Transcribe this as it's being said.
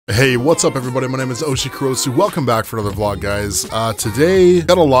Hey, what's up everybody? My name is Oshikorosu. Welcome back for another vlog, guys. Today,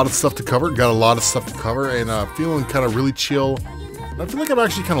 got a lot of stuff to cover, and feeling kind of really chill. I feel like I've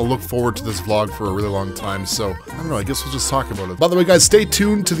actually kind of looked forward to this vlog for a really long time, so I don't know, I guess we'll just talk about it. By the way, guys, stay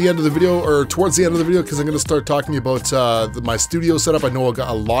tuned to the end of the video, or towards the end of the video, because I'm going to start talking about my studio setup. I know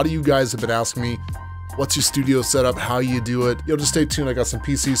a lot of you guys have been asking me, what's your studio setup, how you do it. Just stay tuned. I got some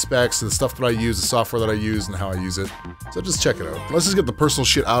PC specs and the stuff that I use, the software that I use, and how I use it. So just check it out. Let's just get the personal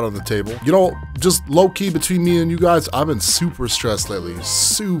shit out on the table. Just low-key between me and you guys, I've been super stressed lately.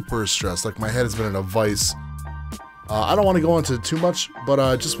 Super stressed. Like, my head has been in a vice. I don't want to go into too much, but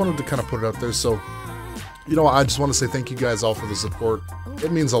I just wanted to kind of put it out there. So, I just want to say thank you guys all for the support.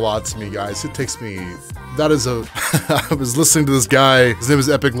 It means a lot to me, guys. It takes me... I was listening to this guy, his name is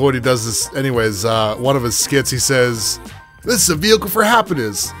Epic Lloyd, he does this, anyways, one of his skits, he says, "This is a vehicle for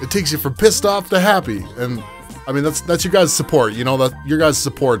happiness. It takes you from pissed off to happy." And, I mean, that's your guys' support, that your guys'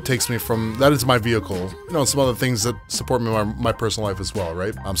 support takes me from, that is my vehicle. Some other things that support me in my personal life as well,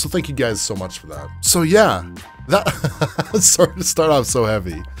 right? So thank you guys so much for that. So yeah, sorry to start off so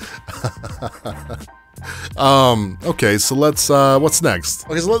heavy. Okay, so let's, what's next?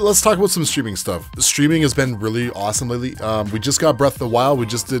 Okay, so let's talk about some streaming stuff. Streaming has been really awesome lately. We just got Breath of the Wild. We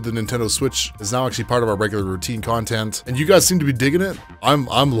just did the Nintendo Switch. It's now actually part of our regular routine content. And you guys seem to be digging it. I'm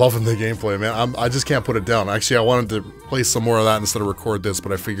loving the gameplay, man. I just can't put it down. Actually, I wanted to play some more of that instead of record this,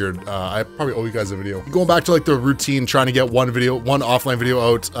 but I figured, I probably owe you guys a video. Going back to like the routine, trying to get one offline video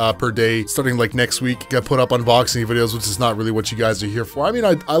out per day, starting like next week, get put up unboxing videos, which is not really what you guys are here for. I mean,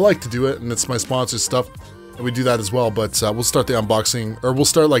 I like to do it, and it's my sponsor stuff. And we do that as well, but we'll start the unboxing, or we'll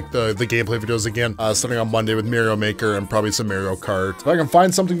start like the gameplay videos again, starting on Monday with Mario Maker and probably some Mario Kart. If I can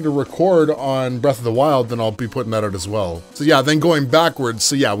find something to record on Breath of the Wild, then I'll be putting that out as well. So yeah, then going backwards,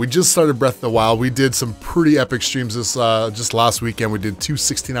 so yeah, we just started Breath of the Wild. We did some pretty epic streams this just last weekend. We did two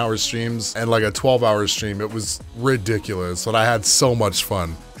 16-hour streams and like a 12-hour stream. It was ridiculous, but I had so much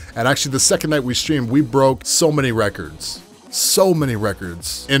fun. And actually, the second night we streamed, we broke so many records. So many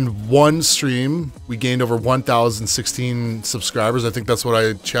records. In one stream, we gained over 1,016 subscribers. I think that's what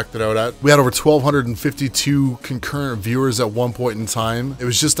I checked it out at. We had over 1,252 concurrent viewers at one point in time. It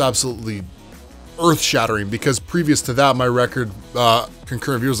was just absolutely earth-shattering because previous to that, my record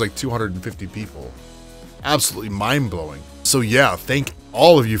concurrent viewers was like 250 people. Absolutely mind-blowing. So yeah, thank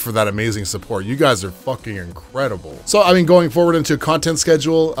all of you for that amazing support. You guys are fucking incredible. So, I mean, going forward into a content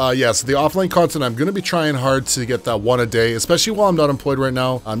schedule, yeah, so the offline content, I'm gonna be trying hard to get that one a day, especially while I'm not employed right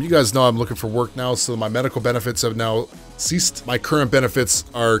now. You guys know I'm looking for work now, so my medical benefits have now ceased. My current benefits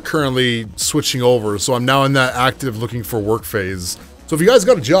are currently switching over, so I'm now in that active looking for work phase. So if you guys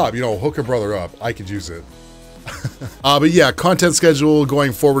got a job, hook a brother up. I could use it. But yeah, content schedule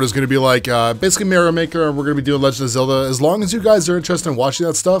going forward is going to be like basically Mario Maker, and we're going to be doing Legend of Zelda. As long as you guys are interested in watching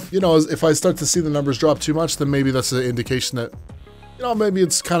that stuff, if I start to see the numbers drop too much, then maybe that's an indication that, maybe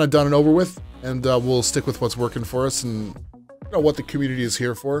it's kind of done and over with, and we'll stick with what's working for us and what the community is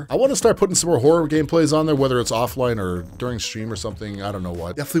here for. I want to start putting some more horror gameplays on there, whether it's offline or during stream or something. I don't know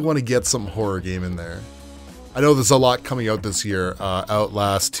what. Definitely want to get some horror game in there. I know there's a lot coming out this year.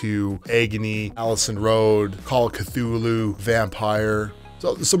 Outlast 2, Agony, Allison Road, Call of Cthulhu, Vampire.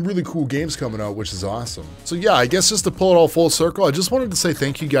 So there's some really cool games coming out, which is awesome. So yeah, I guess just to pull it all full circle, I just wanted to say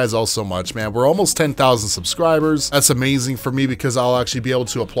thank you guys all so much, man. We're almost 10,000 subscribers. That's amazing for me because I'll actually be able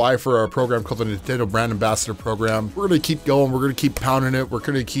to apply for a program called the Nintendo Brand Ambassador Program. We're gonna keep going. We're gonna keep pounding it. We're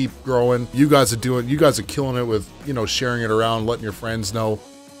gonna keep growing. You guys are killing it with, sharing it around, letting your friends know.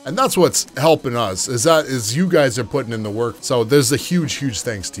 And that's what's helping us, is you guys are putting in the work. So there's a huge, huge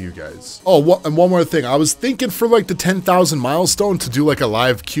thanks to you guys. Oh, and one more thing. I was thinking for like the 10,000 milestone to do like a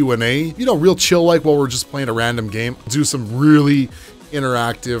live Q&A, real chill, like while we're just playing a random game. Do some really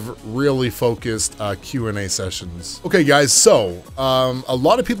interactive, really focused Q&A sessions. Okay guys, so a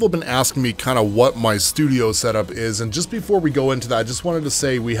lot of people have been asking me kind of what my studio setup is, and just before we go into that, I just wanted to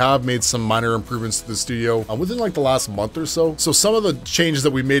say we have made some minor improvements to the studio within like the last month or so. So some of the changes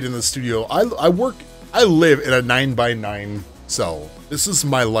that we made in the studio, I live in a 9x9 cell. This is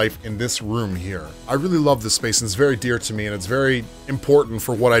my life in this room here. I really love this space, and it's very dear to me, and it's very important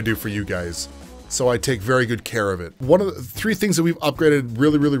for what I do for you guys. So I take very good care of it. One of the 3 things that we've upgraded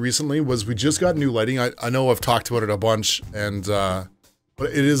really, really recently was we just got new lighting. I know I've talked about it a bunch, and but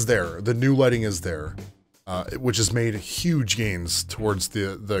it is there. The new lighting is there, which has made huge gains towards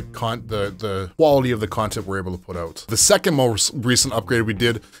the quality of the content we're able to put out. The second most recent upgrade we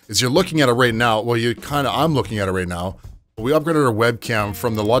did is you're looking at it right now. Well, I'm looking at it right now. We upgraded our webcam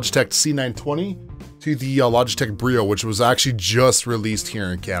from the Logitech C920 to the Logitech Brio, which was actually just released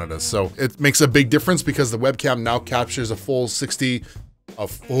here in Canada. So it makes a big difference because the webcam now captures a full 60 a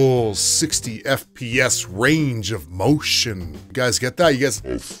full 60 FPS range of motion. You guys get that? You guys?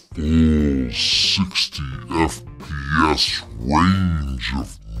 A full 60 FPS range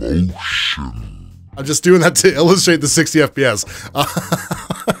of motion. I'm just doing that to illustrate the 60 FPS.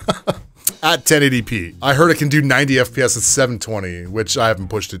 At 1080p. I heard it can do 90 FPS at 720, which I haven't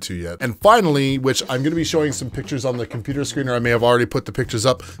pushed it to yet. And finally, which I'm gonna be showing some pictures on the computer screen, or I may have already put the pictures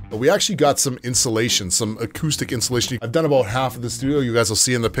up, but we actually got some insulation, some acoustic insulation. I've done about half of the studio. You guys will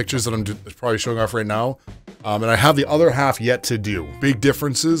see in the pictures that I'm probably showing off right now. And I have the other half yet to do. Big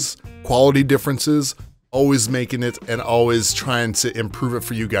differences, quality differences, always making it and always trying to improve it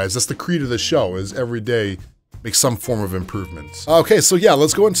for you guys. That's the creed of the show, is every day make some form of improvements. Okay, so yeah,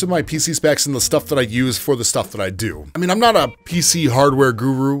 let's go into my PC specs and the stuff that I use for the stuff that I do. I mean, I'm not a PC hardware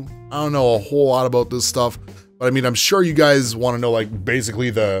guru. I don't know a whole lot about this stuff, but I mean, I'm sure you guys want to know like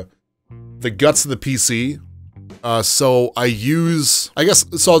basically the guts of the PC. So I use, I guess,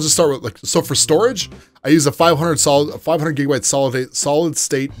 so I'll just start with like, so for storage, I use a 500 gigabyte solid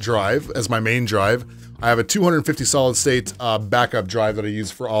state drive as my main drive. I have a 250 solid state backup drive that I use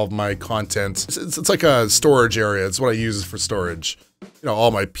for all of my content. It's like a storage area. It's what I use for storage. You know,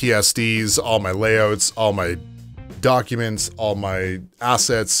 all my PSDs, all my layouts, all my documents, all my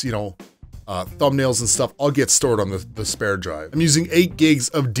assets, you know, thumbnails and stuff, all get stored on the spare drive. I'm using 8 gigs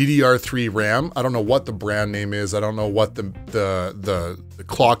of DDR3 Ram. I don't know what the brand name is. I don't know what the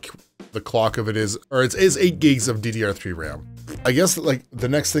clock of it is, or it is 8 gigs of DDR3 RAM. I guess like the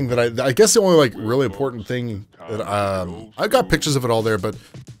next thing that I guess the only like really important thing that I've got pictures of it all there, but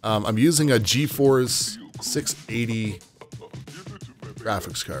I'm using a GeForce 680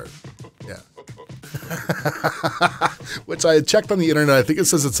 graphics card. Yeah. Which I checked on the internet. I think it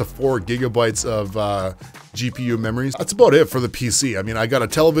says it's a 4 gigabytes of GPU memories. That's about it for the PC. I mean, I got a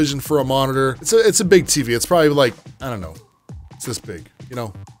television for a monitor. It's a big TV. It's probably like, I don't know, it's this big, you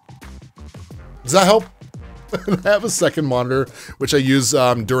know. Does that help? I have a second monitor, which I use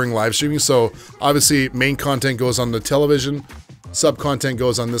during live streaming. So obviously main content goes on the television, sub content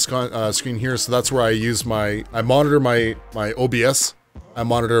goes on this screen here. So that's where I use I monitor my OBS. I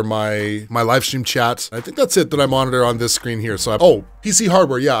monitor my live stream chat. I think that's it that I monitor on this screen here. So oh, PC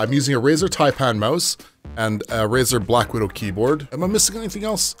hardware, yeah, I'm using a Razer Taipan mouse and a Razer Black Widow keyboard. Am I missing anything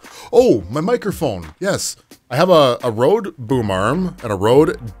else? Oh, my microphone, yes. I have a Rode boom arm and a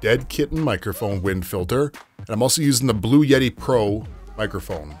Rode Dead Kitten microphone wind filter. And I'm also using the Blue Yeti Pro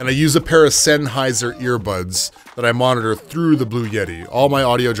microphone. And I use a pair of Sennheiser earbuds that I monitor through the Blue Yeti. All my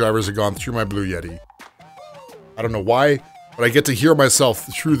audio drivers are gone through my Blue Yeti. I don't know why, but I get to hear myself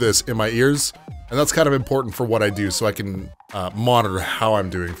through this in my ears. And that's kind of important for what I do, so I can monitor how I'm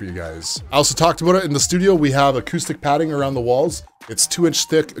doing for you guys. I also talked about it in the studio. We have acoustic padding around the walls. It's 2-inch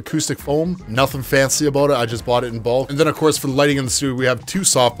thick acoustic foam. Nothing fancy about it. I just bought it in bulk. And then of course for the lighting in the studio, we have 2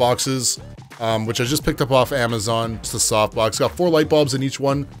 soft boxes, which I just picked up off Amazon. It's a soft box. Got 4 light bulbs in each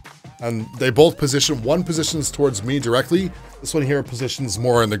one. And they both position, one positions towards me directly. This one here positions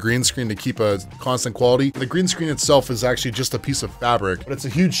more on the green screen to keep a constant quality. The green screen itself is actually just a piece of fabric, but it's a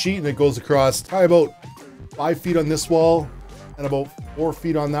huge sheet and it goes across probably about 5 feet on this wall and about 4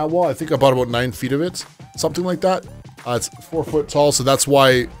 feet on that wall. I think I bought about 9 feet of it, something like that. It's 4 foot tall, so that's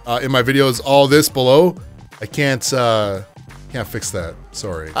why in my videos, all this below, I can't fix that,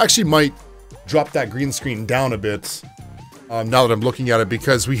 sorry. I actually might drop that green screen down a bit now that I'm looking at it,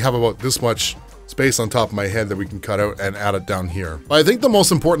 because we have about this much space on top of my head that we can cut out and add it down here. But I think the most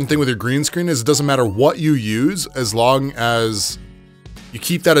important thing with your green screen is it doesn't matter what you use, as long as you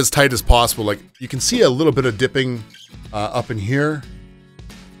keep that as tight as possible. Like you can see a little bit of dipping up in here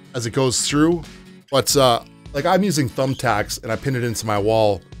as it goes through, but like I'm using thumbtacks and I pin it into my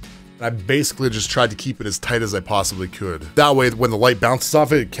wall, and I basically just tried to keep it as tight as I possibly could. That way, when the light bounces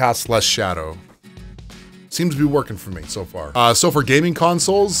off it, it casts less shadow. Seems to be working for me so far. So for gaming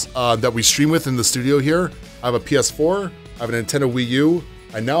consoles that we stream with in the studio here, I have a PS4, I have a Nintendo Wii U,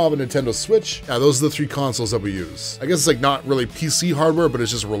 I now have a Nintendo Switch. Yeah, those are the 3 consoles that we use. I guess it's like not really PC hardware, but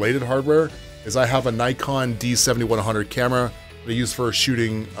it's just related hardware, is I have a Nikon D7100 camera that I use for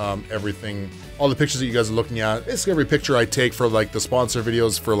shooting everything, all the pictures that you guys are looking at. Basically every picture I take for like the sponsor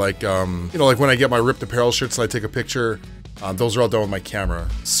videos for like, you know, like when I get my ripped apparel shirts and I take a picture, those are all done with my camera.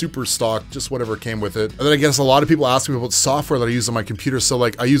 Super stock, just whatever came with it. And then I guess a lot of people ask me about software that I use on my computer. So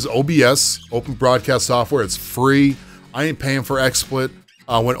like I use OBS, Open Broadcast Software. It's free. I ain't paying for XSplit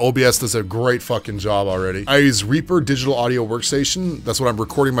when OBS does a great fucking job already. I use Reaper Digital Audio Workstation. That's what I'm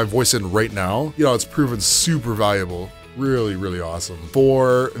recording my voice in right now. You know, it's proven super valuable. Really, really awesome.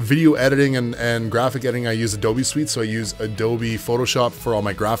 For video editing and graphic editing, I use Adobe Suite. So I use Adobe Photoshop for all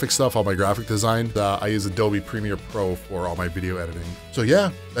my graphic stuff, all my graphic design. I use Adobe Premiere Pro for all my video editing. So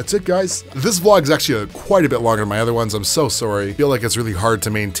yeah, that's it, guys. This vlog is actually quite a bit longer than my other ones. I'm so sorry. I feel like it's really hard to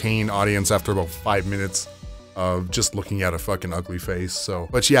maintain audience after about 5 minutes of just looking at a fucking ugly face. So,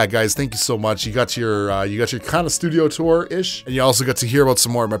 but yeah, guys, thank you so much. You got your kind of studio tour-ish, and you also got to hear about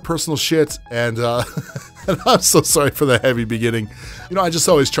some more of my personal shit, and and I'm so sorry for the heavy beginning. You know, I just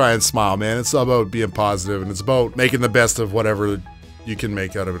always try and smile, man. It's about being positive, and it's about making the best of whatever you can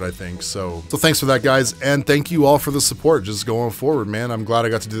make out of it, I think. So thanks for that, guys, and thank you all for the support just going forward, man. I'm glad I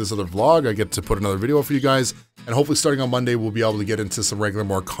got to do this other vlog. I get to put another video for you guys, and hopefully starting on Monday, we'll be able to get into some regular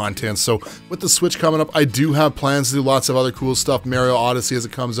more content. So with the Switch coming up, I do have plans to do lots of other cool stuff. Mario Odyssey as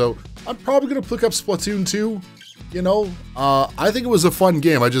it comes out. I'm probably gonna pick up Splatoon 2. You know, I think it was a fun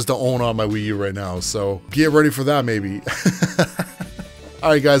game. I just don't own it on my Wii U right now, so get ready for that, maybe.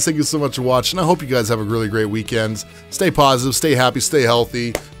 Alright, guys, thank you so much for watching. I hope you guys have a really great weekend. Stay positive, stay happy, stay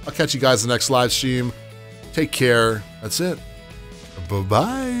healthy. I'll catch you guys in the next live stream. Take care. That's it.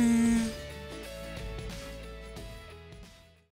 Bye-bye.